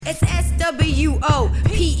It's SWOPES.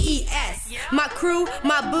 My crew,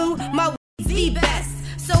 my boo, my the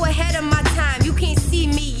best. So ahead of my time, you can't see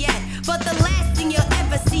me yet. But the last thing you'll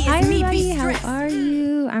ever see is Hi, me everybody. be stressed. How are you?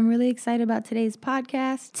 I'm really excited about today's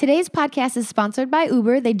podcast. Today's podcast is sponsored by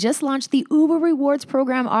Uber. They just launched the Uber Rewards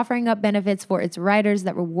program, offering up benefits for its riders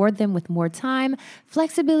that reward them with more time,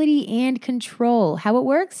 flexibility, and control. How it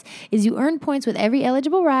works is you earn points with every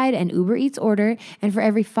eligible ride and Uber Eats order, and for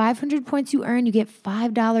every 500 points you earn, you get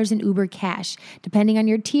 $5 in Uber cash. Depending on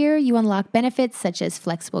your tier, you unlock benefits such as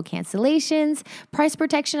flexible cancellations, price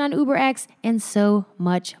protection on UberX, and so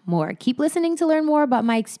much more. Keep listening to learn more about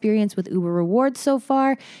my experience with Uber Rewards so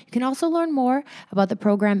far. You can also learn more about the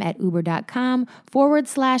program at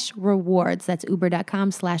uber.com/rewards. That's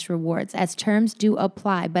uber.com/rewards, as terms do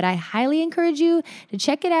apply. But I highly encourage you to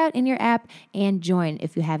check it out in your app and join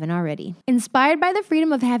if you haven't already. Inspired by the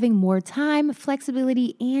freedom of having more time,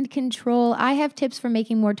 flexibility, and control, I have tips for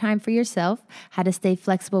making more time for yourself, how to stay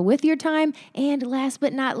flexible with your time, and last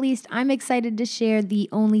but not least, I'm excited to share the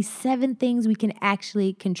only 7 things we can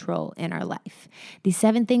actually control in our life. These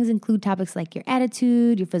 7 things include topics like your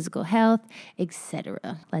attitude, your physical health,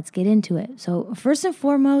 etc. Let's get into it. So first and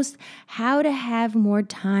foremost, how to have more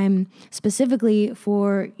time specifically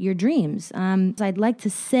for your dreams. I'd like to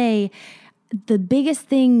say the biggest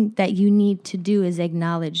thing that you need to do is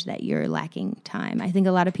acknowledge that you're lacking time. I think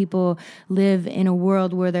a lot of people live in a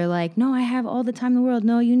world where they're like, no, I have all the time in the world.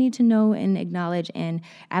 No, you need to know and acknowledge and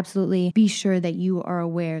absolutely be sure that you are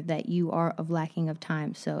aware that you are of lacking of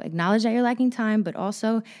time. So acknowledge that you're lacking time, but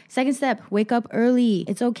also second step, wake up early.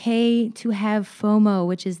 It's okay to have FOMO,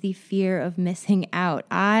 which is the fear of missing out.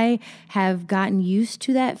 I have gotten used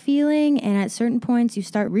to that feeling, and at certain points you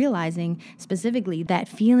start realizing specifically that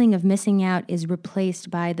feeling of missing out is replaced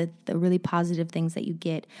by the really positive things that you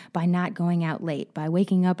get by not going out late, by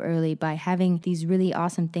waking up early, by having these really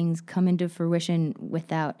awesome things come into fruition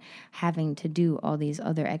without having to do all these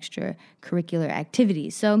other extracurricular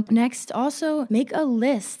activities. So next, also make a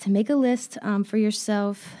list. Make a list for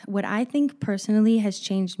yourself. What I think personally has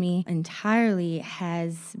changed me entirely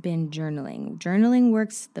has been journaling. Journaling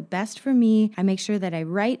works the best for me. I make sure that I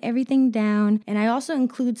write everything down, and I also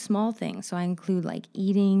include small things. So I include like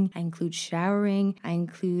eating, I include showering, I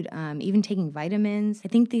include even taking vitamins. I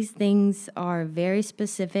think these things are very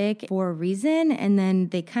specific for a reason, and then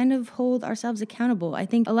they kind of hold ourselves accountable. I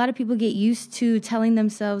think a lot of people get used to telling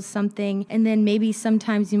themselves something, and then maybe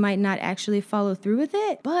sometimes you might not actually follow through with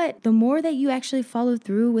it, but the more that you actually follow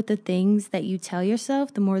through with the things that you tell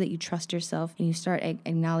yourself, the more that you trust yourself and you start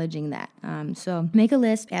acknowledging that. So make a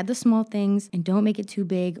list, add the small things, and don't make it too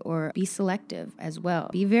big, or be selective as well.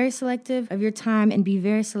 Be very selective of your time and be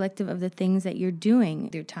very selective of the things that you're doing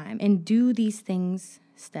with your time, and do these things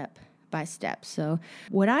step by step. So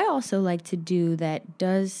what I also like to do that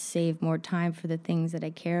does save more time for the things that I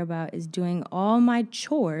care about is doing all my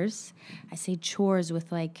chores. I say chores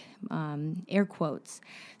with like air quotes.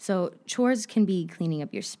 So chores can be cleaning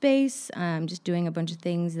up your space, just doing a bunch of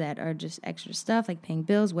things that are just extra stuff like paying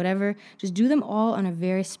bills, whatever. Just do them all on a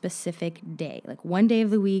very specific day, like one day of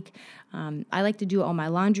the week. I like to do all my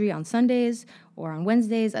laundry on Sundays or on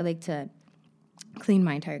Wednesdays. I like to clean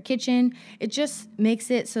my entire kitchen. It just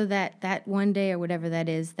makes it so that one day or whatever that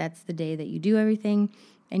is, that's the day that you do everything,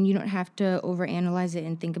 and you don't have to overanalyze it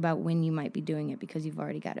and think about when you might be doing it because you've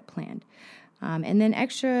already got it planned. And then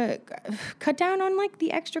cut down on like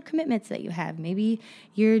the extra commitments that you have. Maybe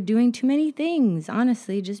you're doing too many things.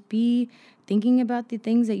 Honestly, just be thinking about the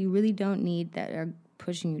things that you really don't need that are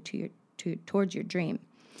pushing you towards your dream.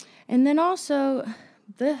 And then also,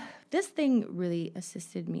 this thing really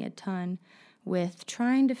assisted me a ton with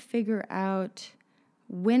trying to figure out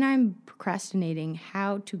when I'm procrastinating,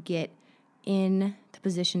 how to get in the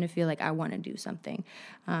position to feel like I want to do something.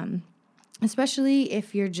 Especially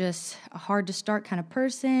if you're just a hard to start kind of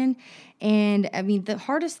person. And I mean, the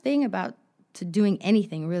hardest thing about doing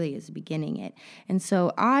anything really is beginning it. And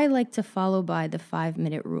so I like to follow by the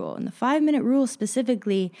 5-minute rule. And the 5-minute rule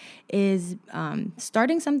specifically is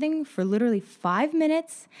starting something for literally 5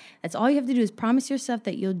 minutes. That's all you have to do is promise yourself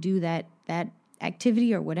that you'll do that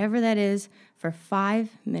activity or whatever that is for 5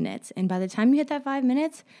 minutes. And by the time you hit that 5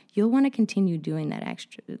 minutes, you'll want to continue doing that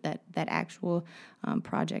actual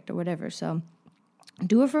project or whatever. So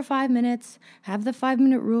do it for 5 minutes, have the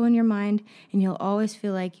 5-minute rule in your mind, and you'll always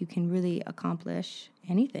feel like you can really accomplish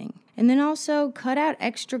anything. And then also cut out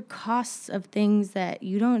extra costs of things that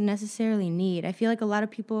you don't necessarily need. I feel like a lot of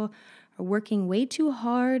people are working way too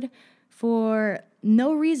hard for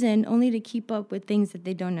no reason, only to keep up with things that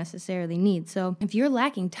they don't necessarily need. So if you're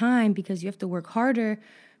lacking time because you have to work harder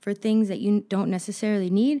for things that you don't necessarily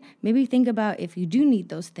need, maybe think about if you do need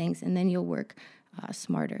those things, and then you'll work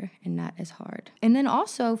smarter and not as hard. And then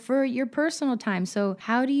also for your personal time. So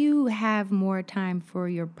how do you have more time for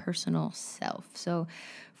your personal self? So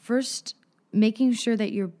first, making sure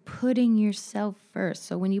that you're putting yourself first.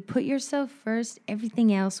 So when you put yourself first,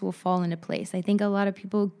 everything else will fall into place. I think a lot of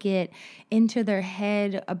people get into their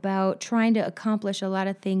head about trying to accomplish a lot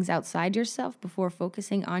of things outside yourself before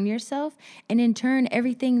focusing on yourself. And in turn,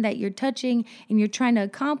 everything that you're touching and you're trying to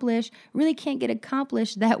accomplish really can't get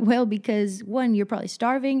accomplished that well because, one, you're probably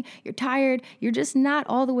starving, you're tired, you're just not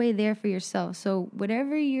all the way there for yourself. So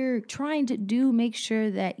whatever you're trying to do, make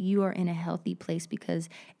sure that you are in a healthy place, because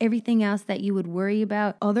everything else that you would worry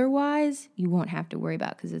about otherwise, you won't have to worry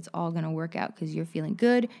about, because it's all going to work out because you're feeling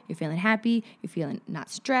good, you're feeling happy, you're feeling not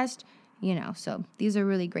stressed, so these are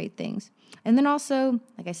really great things. And then also,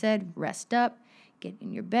 like I said, rest up, get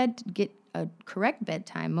in your bed, get a correct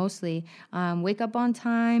bedtime mostly, wake up on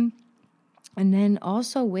time, and then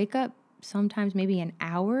also wake up sometimes maybe an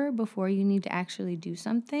hour before you need to actually do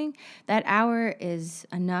something. That hour is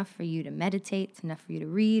enough for you to meditate. It's enough for you to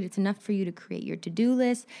read. It's enough for you to create your to-do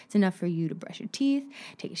list. It's enough for you to brush your teeth,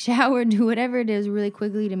 take a shower, do whatever it is really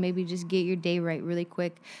quickly to maybe just get your day right really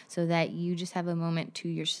quick so that you just have a moment to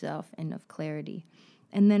yourself and of clarity.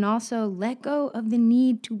 And then also let go of the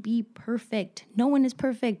need to be perfect. No one is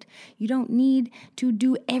perfect. You don't need to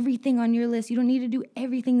do everything on your list. You don't need to do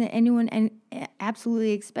everything that anyone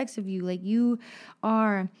absolutely expects of you. Like, you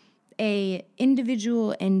are a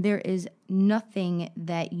individual and there is nothing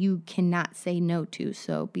that you cannot say no to.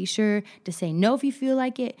 So be sure to say no if you feel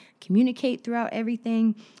like it, communicate throughout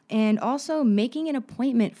everything, and also making an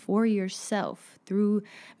appointment for yourself through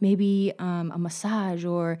maybe a massage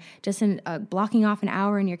or just blocking off an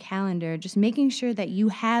hour in your calendar, just making sure that you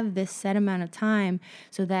have this set amount of time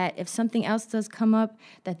so that if something else does come up,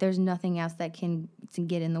 that there's nothing else that can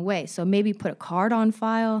get in the way. So maybe put a card on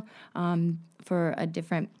file for a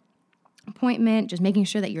different appointment, just making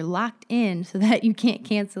sure that you're locked in so that you can't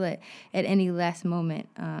cancel it at any last moment.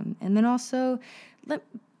 And then also,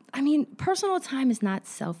 personal time is not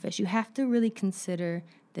selfish. You have to really consider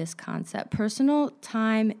this concept. Personal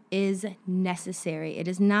time is necessary. It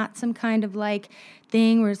is not some kind of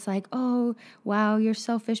thing where it's like, oh, wow, you're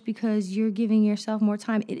selfish because you're giving yourself more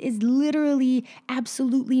time. It is literally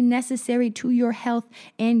absolutely necessary to your health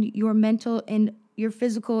and your mental and your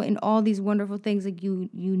physical and all these wonderful things. You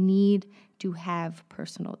need to have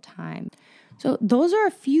personal time. So those are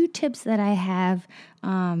a few tips that I have.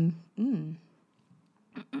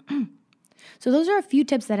 So those are a few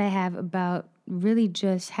tips that I have about really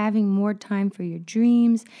just having more time for your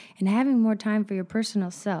dreams and having more time for your personal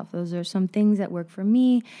self. Those are some things that work for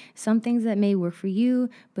me, some things that may work for you,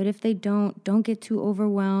 but if they don't get too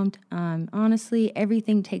overwhelmed. Honestly,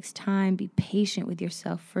 everything takes time. Be patient with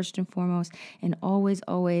yourself first and foremost, and always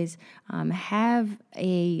have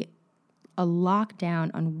a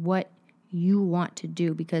lockdown on what you want to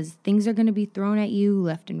do, because things are going to be thrown at you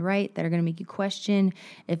left and right that are going to make you question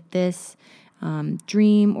if this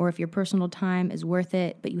dream or if your personal time is worth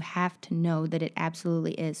it, but you have to know that it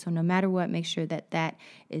absolutely is. So no matter what, make sure that that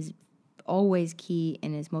is always key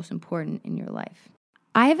and is most important in your life.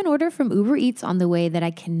 I have an order from Uber Eats on the way that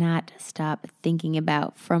I cannot stop thinking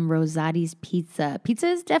about, from Rosati's Pizza. Pizza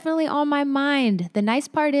is definitely on my mind. The nice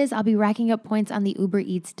part is I'll be racking up points on the Uber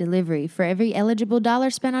Eats delivery. For every eligible dollar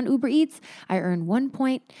spent on Uber Eats, I earn 1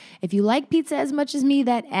 point. If you like pizza as much as me,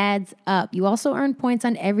 that adds up. You also earn points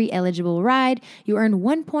on every eligible ride. You earn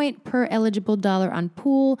 1 point per eligible dollar on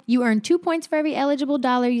pool. You earn 2 points for every eligible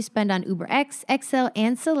dollar you spend on Uber X, XL,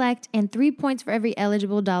 and Select, and 3 points for every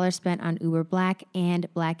eligible dollar spent on Uber Black and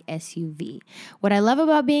Black SUV. What I love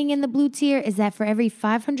about being in the blue tier is that for every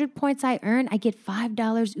 500 points I earn, I get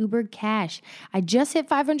 $5 Uber Cash. I just hit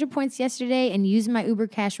 500 points yesterday and used my Uber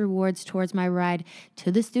Cash rewards towards my ride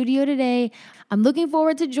to the studio today. I'm looking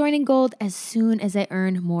forward to joining Gold as soon as I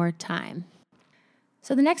earn more time.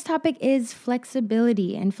 So the next topic is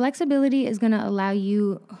flexibility, and flexibility is going to allow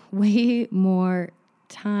you way more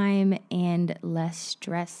time and less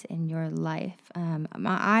stress in your life.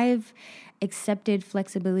 I've accepted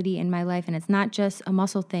flexibility in my life, and it's not just a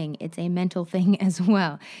muscle thing, it's a mental thing as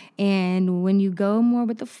well. And when you go more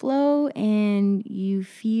with the flow and you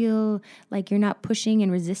feel like you're not pushing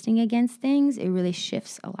and resisting against things, it really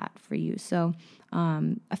shifts a lot for you. So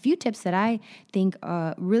a few tips that I think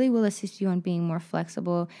really will assist you on being more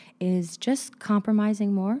flexible is just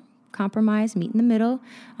compromising more. compromise, meet in the middle.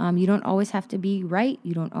 You don't always have to be right.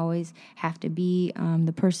 You don't always have to be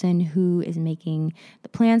the person who is making the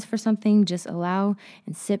plans for something. Just allow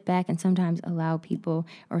and sit back and sometimes allow people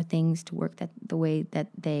or things to work the way that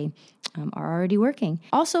they are already working.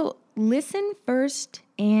 Also, listen first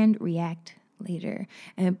and react later.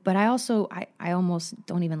 But I almost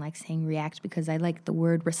don't even like saying react because I like the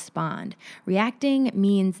word respond. Reacting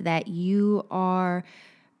means that you are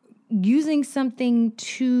using something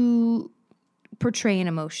to portray an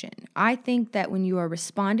emotion. I think that when you are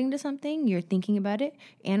responding to something, you're thinking about it,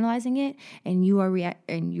 analyzing it, and you are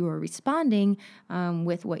responding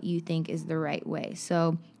with what you think is the right way.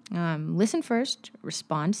 So listen first,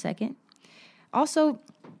 respond second. Also,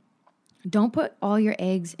 don't put all your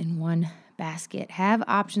eggs in one basket. Have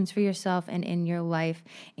options for yourself and in your life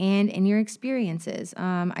and in your experiences.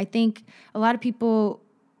 I think a lot of people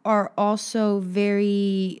are also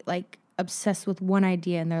very obsessed with one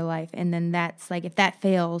idea in their life, and then that's if that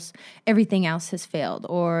fails, everything else has failed,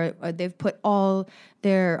 or they've put all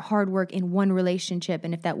their hard work in one relationship,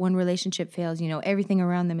 and if that one relationship fails, everything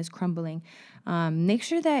around them is crumbling. Make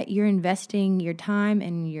sure that you're investing your time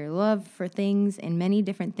and your love for things and many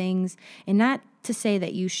different things, and not to say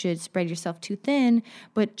that you should spread yourself too thin,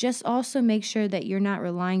 but just also make sure that you're not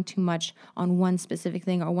relying too much on one specific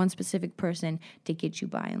thing or one specific person to get you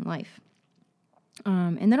by in life.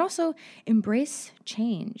 And then also embrace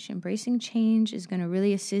change. Embracing change is going to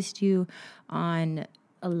really assist you on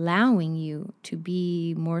allowing you to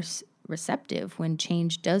be more receptive when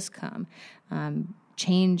change does come.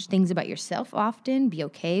 Change things about yourself often, be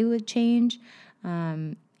okay with change,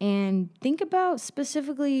 and think about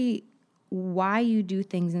specifically why you do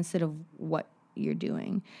things instead of what you're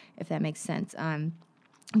doing, if that makes sense.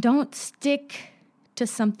 Don't stick to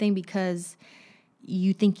something because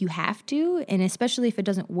you think you have to, and especially if it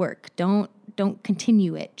doesn't work, don't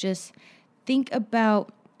continue it. Just think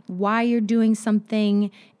about why you're doing something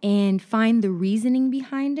and find the reasoning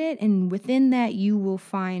behind it, and within that you will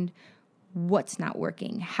find what's not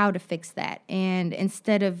working, how to fix that, and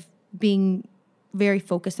instead of being very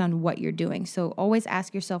focused on what you're doing. So always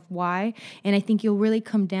ask yourself why, and I think you'll really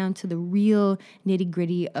come down to the real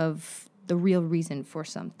nitty-gritty of the real reason for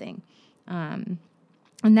something.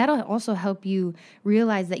 And that'll also help you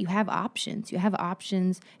realize that you have options. You have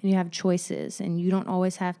options and you have choices, and you don't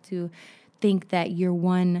always have to think that you're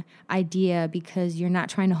one idea because you're not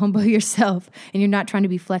trying to humble yourself and you're not trying to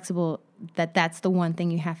be flexible, that's the one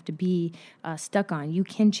thing you have to be stuck on. You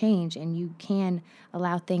can change and you can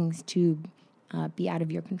allow things to be out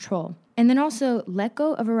of your control. And then also let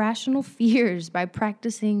go of irrational fears by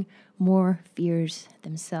practicing more fears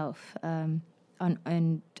themselves.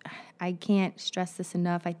 And I can't stress this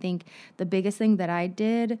enough. I think the biggest thing that I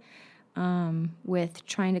did with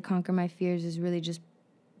trying to conquer my fears is really just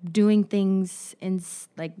doing things and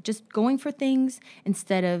just going for things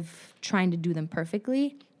instead of trying to do them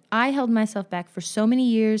perfectly. I held myself back for so many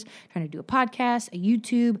years trying to do a podcast, a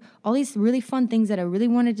YouTube, all these really fun things that I really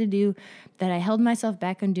wanted to do that I held myself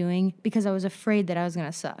back on doing because I was afraid that I was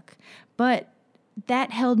going to suck. But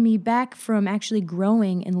that held me back from actually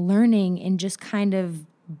growing and learning and just kind of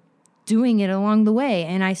doing it along the way.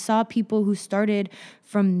 And I saw people who started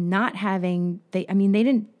from not having, they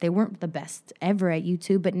weren't the best ever at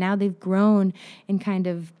YouTube, but now they've grown and kind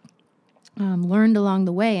of learned along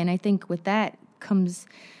the way. And I think with that comes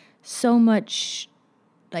so much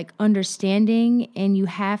understanding, and you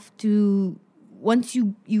have to, once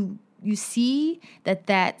you see that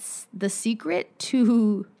that's the secret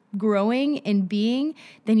to growing and being,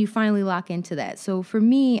 then you finally lock into that. So for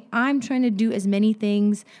me, I'm trying to do as many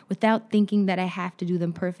things without thinking that I have to do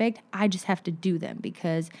them perfect. I just have to do them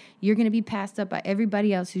because you're going to be passed up by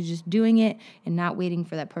everybody else who's just doing it and not waiting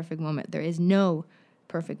for that perfect moment. There is no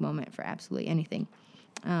perfect moment for absolutely anything.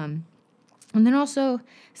 And then also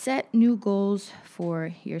set new goals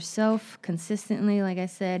for yourself consistently. Like I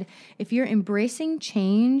said, if you're embracing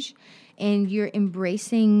change and you're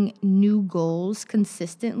embracing new goals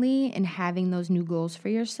consistently and having those new goals for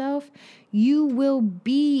yourself, you will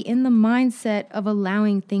be in the mindset of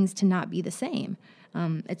allowing things to not be the same.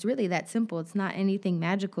 It's really that simple. It's not anything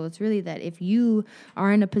magical. It's really that if you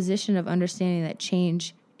are in a position of understanding that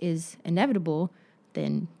change is inevitable,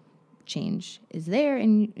 then change is there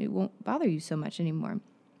and it won't bother you so much anymore.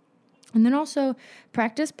 And then also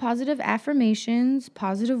practice positive affirmations.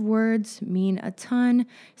 Positive words mean a ton.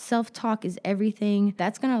 Self-talk is everything.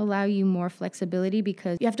 That's going to allow you more flexibility,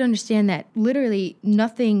 because you have to understand that literally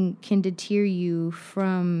nothing can deter you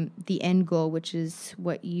from the end goal, which is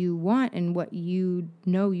what you want and what you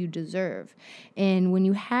know you deserve. And when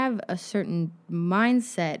you have a certain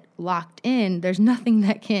mindset locked in, there's nothing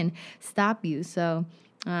that can stop you. So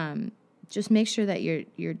just make sure that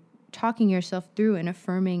you're talking yourself through and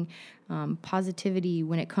affirming positivity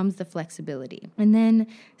when it comes to flexibility. And then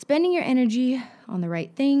spending your energy on the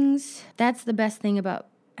right things. That's the best thing about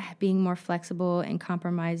being more flexible and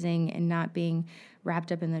compromising and not being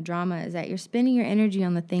wrapped up in the drama, is that you're spending your energy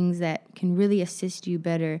on the things that can really assist you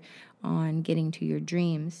better on getting to your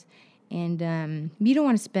dreams. And you don't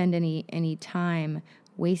want to spend any time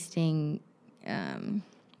wasting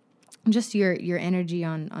just your energy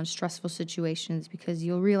on stressful situations, because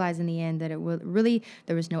you'll realize in the end that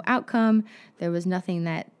there was no outcome. There was nothing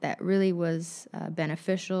that really was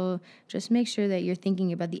beneficial. Just make sure that you're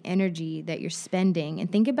thinking about the energy that you're spending,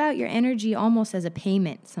 and think about your energy almost as a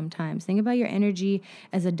payment sometimes. Think about your energy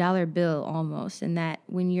as a dollar bill almost, and that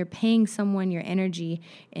when you're paying someone your energy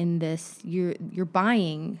in this, you're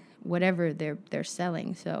buying whatever they're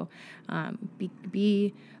selling. So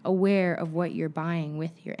be aware of what you're buying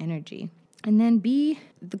with your energy. And then be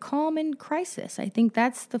the calm in crisis. I think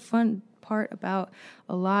that's the fun part about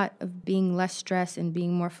a lot of being less stressed and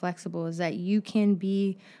being more flexible, is that you can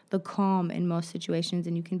be the calm in most situations,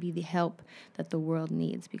 and you can be the help that the world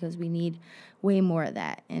needs, because we need way more of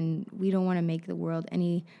that, and we don't want to make the world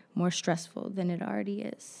any more stressful than it already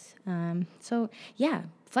is. So yeah,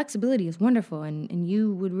 flexibility is wonderful, and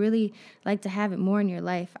you would really like to have it more in your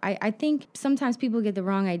life. I think sometimes people get the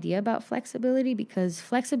wrong idea about flexibility, because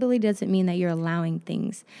flexibility doesn't mean that you're allowing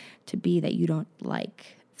things to be that you don't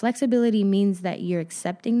like. Flexibility means that you're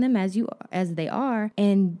accepting them as they are,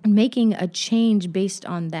 and making a change based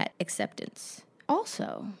on that acceptance.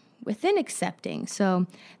 Also, within accepting, so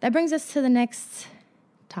that brings us to the next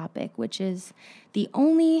topic, which is the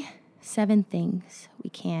only 7 things we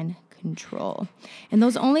can control. And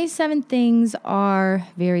those only 7 things are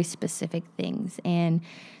very specific things. And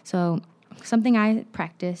so something I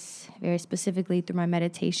practice very specifically through my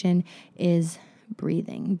meditation is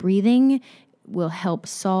breathing. Breathing will help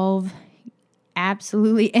solve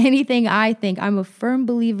absolutely anything. I think I'm a firm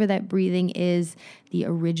believer that breathing is the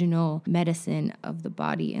original medicine of the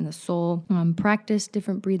body and the soul. Practice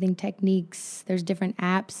different breathing techniques. There's different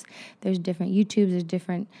apps. There's different YouTubes. There's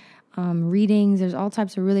different readings. There's all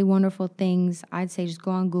types of really wonderful things. I'd say just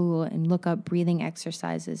go on Google and look up breathing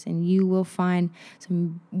exercises, and you will find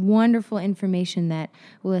some wonderful information that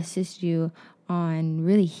will assist you on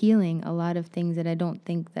really healing a lot of things that I don't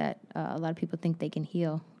think that a lot of people think they can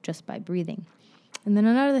heal just by breathing. And then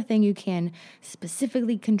another thing you can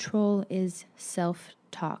specifically control is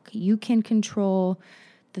self-talk. You can control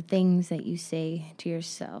the things that you say to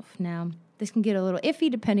yourself. Now, this can get a little iffy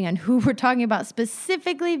depending on who we're talking about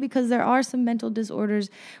specifically, because there are some mental disorders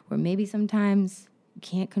where maybe sometimes you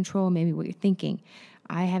can't control maybe what you're thinking.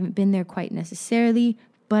 I haven't been there quite necessarily,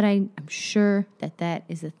 but I'm sure that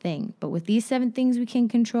is a thing. But with these 7 things we can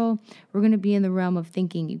control, we're going to be in the realm of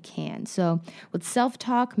thinking you can. So with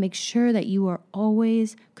self-talk, make sure that you are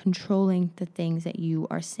always controlling the things that you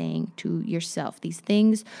are saying to yourself. These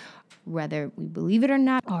things, whether we believe it or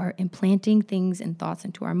not, are implanting things and thoughts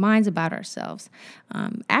into our minds about ourselves.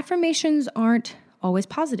 Affirmations aren't always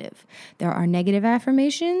positive. There are negative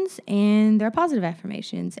affirmations and there are positive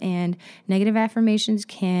affirmations, and negative affirmations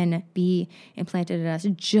can be implanted in us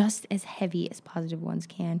just as heavy as positive ones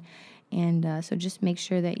can. And so just make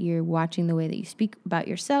sure that you're watching the way that you speak about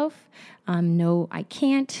yourself. No, I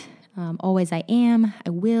can't. Always I am, I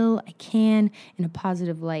will, I can, in a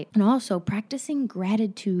positive light. And also practicing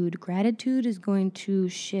gratitude. Gratitude is going to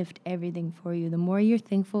shift everything for you. The more you're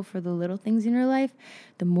thankful for the little things in your life,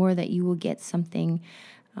 the more that you will get something,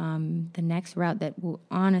 the next route that will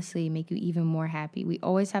honestly make you even more happy. We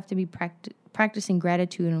always have to be practicing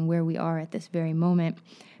gratitude on where we are at this very moment,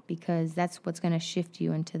 because that's what's going to shift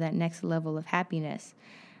you into that next level of happiness.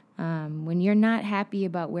 When you're not happy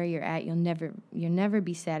about where you're at, you'll never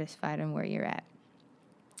be satisfied on where you're at.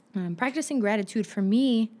 Practicing gratitude for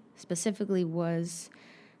me specifically was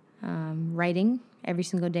writing every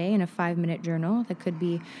single day in a 5-minute journal. That could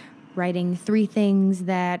be writing 3 things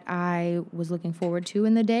that I was looking forward to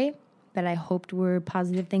in the day, that I hoped were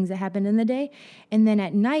positive things that happened in the day. And then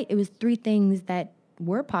at night, it was 3 things that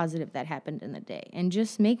were positive that happened in the day. And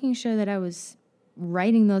just making sure that I was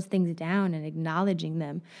writing those things down and acknowledging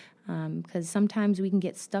them, because sometimes we can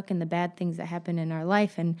get stuck in the bad things that happen in our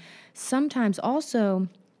life. And sometimes also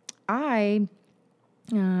I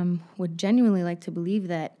would genuinely like to believe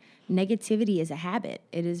that negativity is a habit.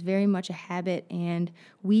 It is very much a habit, and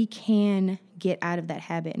we can get out of that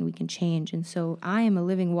habit and we can change. And so I am a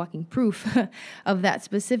living, walking proof of that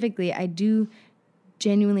specifically. I do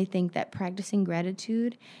genuinely think that practicing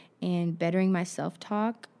gratitude and bettering my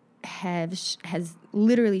self-talk has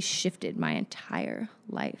literally shifted my entire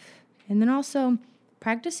life. And then also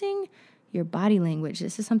practicing your body language.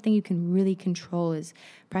 This is something you can really control, is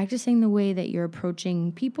practicing the way that you're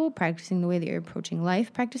approaching people, practicing the way that you're approaching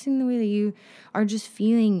life, practicing the way that you are just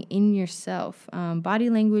feeling in yourself. Body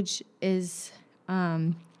language is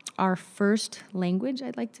our first language,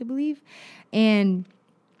 I'd like to believe. And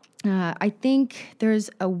I think there's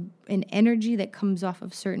an energy that comes off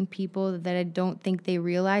of certain people that I don't think they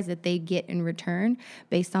realize that they get in return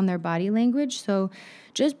based on their body language. So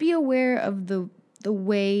just be aware of the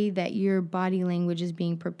way that your body language is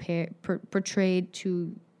being portrayed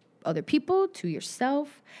to other people, to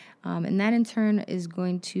yourself, and that in turn is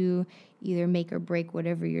going to either make or break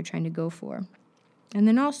whatever you're trying to go for. And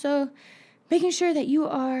then also making sure that you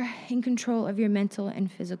are in control of your mental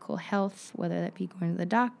and physical health, whether that be going to the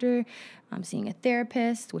doctor, seeing a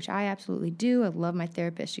therapist, which I absolutely do. I love my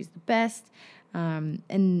therapist. She's the best.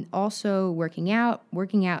 And also working out.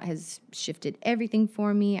 Working out has shifted everything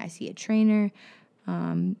for me. I see a trainer.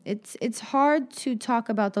 It's hard to talk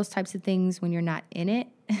about those types of things when you're not in it.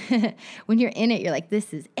 When you're in it, you're like,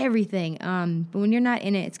 this is everything. But when you're not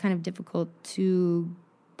in it, it's kind of difficult to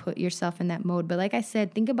put yourself in that mode. But like I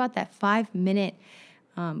said, think about that 5-minute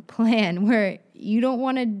plan where you don't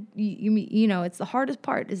want to, you know, it's the hardest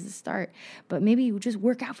part is the start, but maybe you just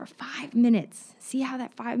work out for 5 minutes, see how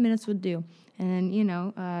that 5 minutes would do. And, you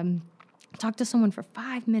know, talk to someone for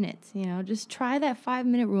 5 minutes, you know, just try that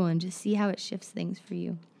 5-minute rule and just see how it shifts things for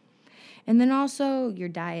you. And then also your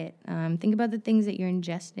diet. Think about the things that you're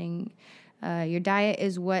ingesting. Your diet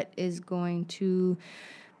is what is going to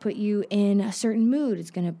put you in a certain mood. It's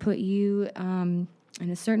going to put you in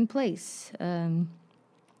a certain place.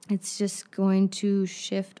 It's just going to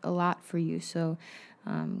shift a lot for you. So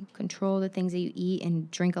control the things that you eat and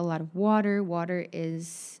drink a lot of water. Water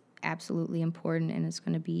is absolutely important, and it's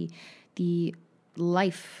going to be the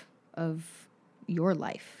life of your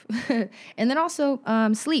life. And then also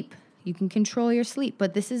sleep. You can control your sleep,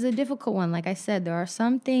 but this is a difficult one. Like I said, there are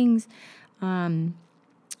some things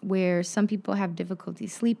where some people have difficulty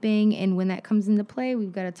sleeping, and when that comes into play,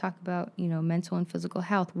 we've got to talk about, you know, mental and physical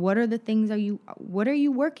health. What are the things what are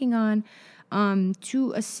you working on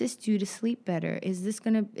to assist you to sleep better? Is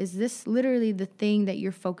this literally the thing that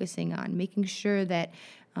you're focusing on? Making sure that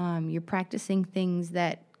you're practicing things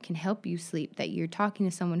that can help you sleep, that you're talking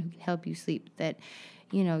to someone who can help you sleep, that,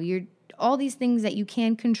 you know, you're all these things that you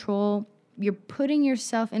can control. You're putting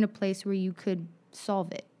yourself in a place where you could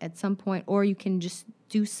solve it at some point, or you can just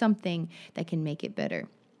do something that can make it better.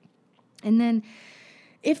 And then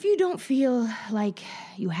if you don't feel like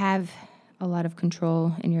you have a lot of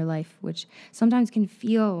control in your life, which sometimes can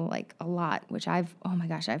feel like a lot, which I've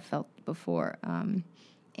felt before.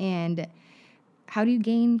 And how do you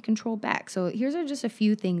gain control back? So here's just a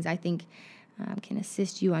few things I think can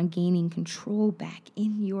assist you on gaining control back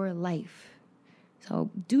in your life.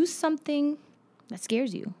 So do something that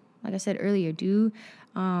scares you. Like I said earlier, do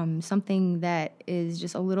something that is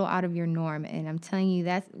just a little out of your norm. And I'm telling you,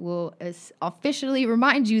 that will officially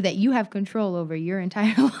remind you that you have control over your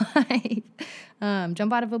entire life.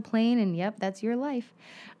 Jump out of a plane and, yep, that's your life.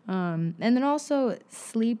 And then also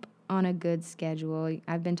sleep on a good schedule.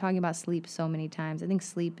 I've been talking about sleep so many times. I think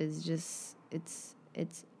sleep is just, it's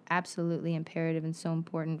absolutely imperative and so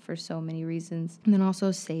important for so many reasons. And then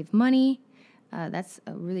also save money. That's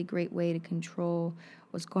a really great way to control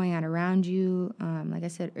what's going on around you. Like I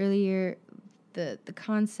said earlier, the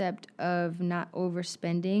concept of not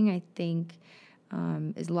overspending, I think,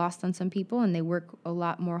 is lost on some people, and they work a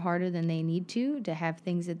lot more harder than they need to have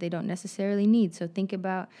things that they don't necessarily need. So think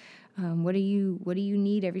about what do you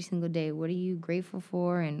need every single day? What are you grateful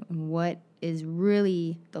for, and what is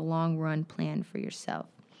really the long run plan for yourself?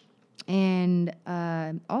 And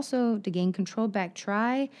also to gain control back,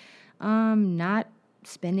 try not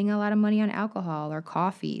spending a lot of money on alcohol or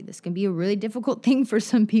coffee. This can be a really difficult thing for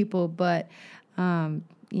some people, but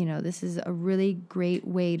this is a really great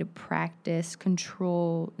way to practice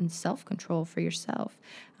control and self-control for yourself.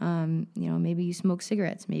 Maybe you smoke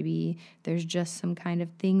cigarettes. Maybe there's just some kind of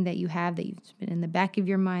thing that you have that you've been in the back of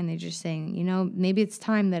your mind. They're just saying, maybe it's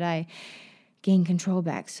time that I gain control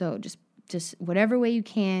back. So just whatever way you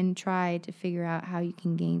can, try to figure out how you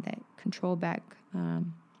can gain that control back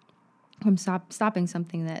from stopping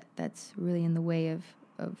something that's really in the way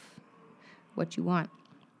of what you want.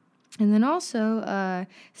 And then also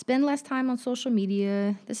spend less time on social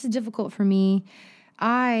media. This is difficult for me.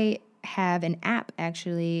 I have an app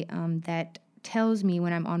actually that tells me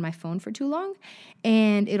when I'm on my phone for too long,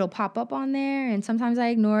 and it'll pop up on there, and sometimes I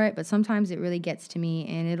ignore it, but sometimes it really gets to me,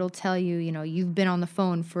 and it'll tell you, you've been on the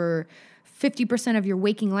phone for 50% of your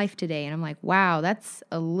waking life today. And I'm like, wow, that's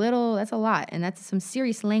a lot. And that's some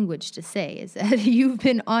serious language to say, is that you've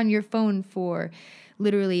been on your phone for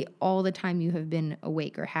literally all the time you have been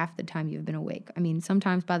awake, or half the time you've been awake. I mean,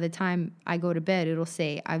 sometimes by the time I go to bed, it'll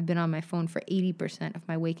say I've been on my phone for 80% of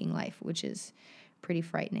my waking life, which is pretty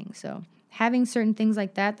frightening. So having certain things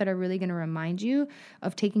like that are really going to remind you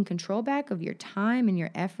of taking control back of your time and your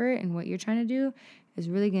effort and what you're trying to do is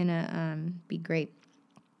really going to be great.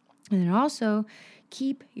 And then also,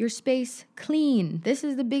 keep your space clean. This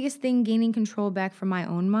is the biggest thing, gaining control back from my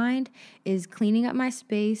own mind, is cleaning up my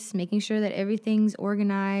space, making sure that everything's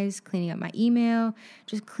organized, cleaning up my email,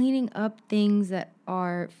 just cleaning up things that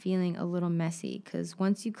are feeling a little messy. Because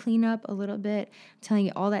once you clean up a little bit, I'm telling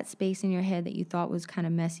you, all that space in your head that you thought was kind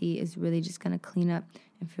of messy is really just going to clean up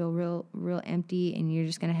and feel real empty, and you're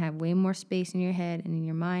just going to have way more space in your head and in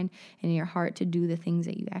your mind and in your heart to do the things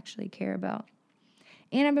that you actually care about.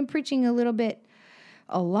 And I've been preaching a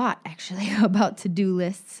lot actually, about to-do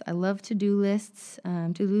lists. I love to-do lists.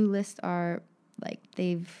 To-do lists are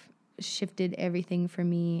they've shifted everything for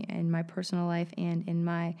me in my personal life and in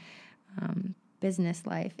my business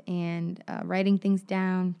life. And writing things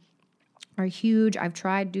down are huge. I've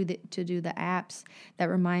tried to do the apps that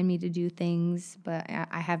remind me to do things, but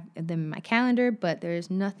I have them in my calendar, but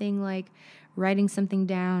there's nothing like writing something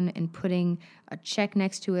down and putting a check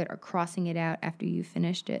next to it or crossing it out after you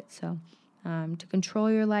finished it. So to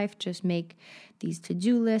control your life, just make these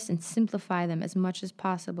to-do lists and simplify them as much as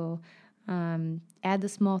possible. Add the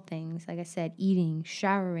small things, like I said, eating,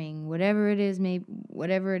 showering, whatever it is,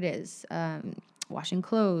 washing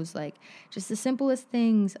clothes, just the simplest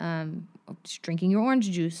things, just drinking your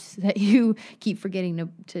orange juice that you keep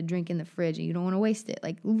forgetting to drink in the fridge and you don't want to waste it,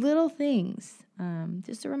 little things,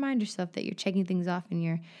 just to remind yourself that you're checking things off and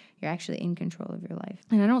you're actually in control of your life.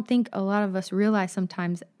 And I don't think a lot of us realize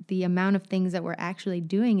sometimes the amount of things that we're actually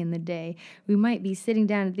doing in the day. We might be sitting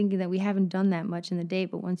down and thinking that we haven't done that much in the day,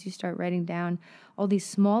 but once you start writing down all these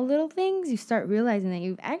small little things, you start realizing that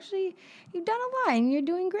you've done a lot and you're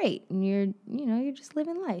doing great and you're just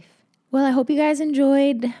living life. Well, I hope you guys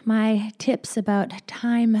enjoyed my tips about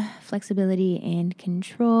time, flexibility, and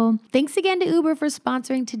control. Thanks again to Uber for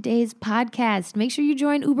sponsoring today's podcast. Make sure you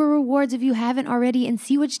join Uber Rewards if you haven't already and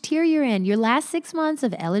see which tier you're in. Your last 6 months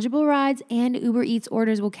of eligible rides and Uber Eats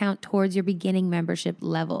orders will count towards your beginning membership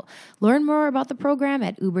level. Learn more about the program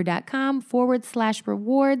at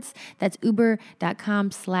uber.com/rewards. That's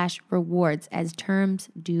uber.com/rewards, as terms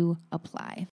do apply.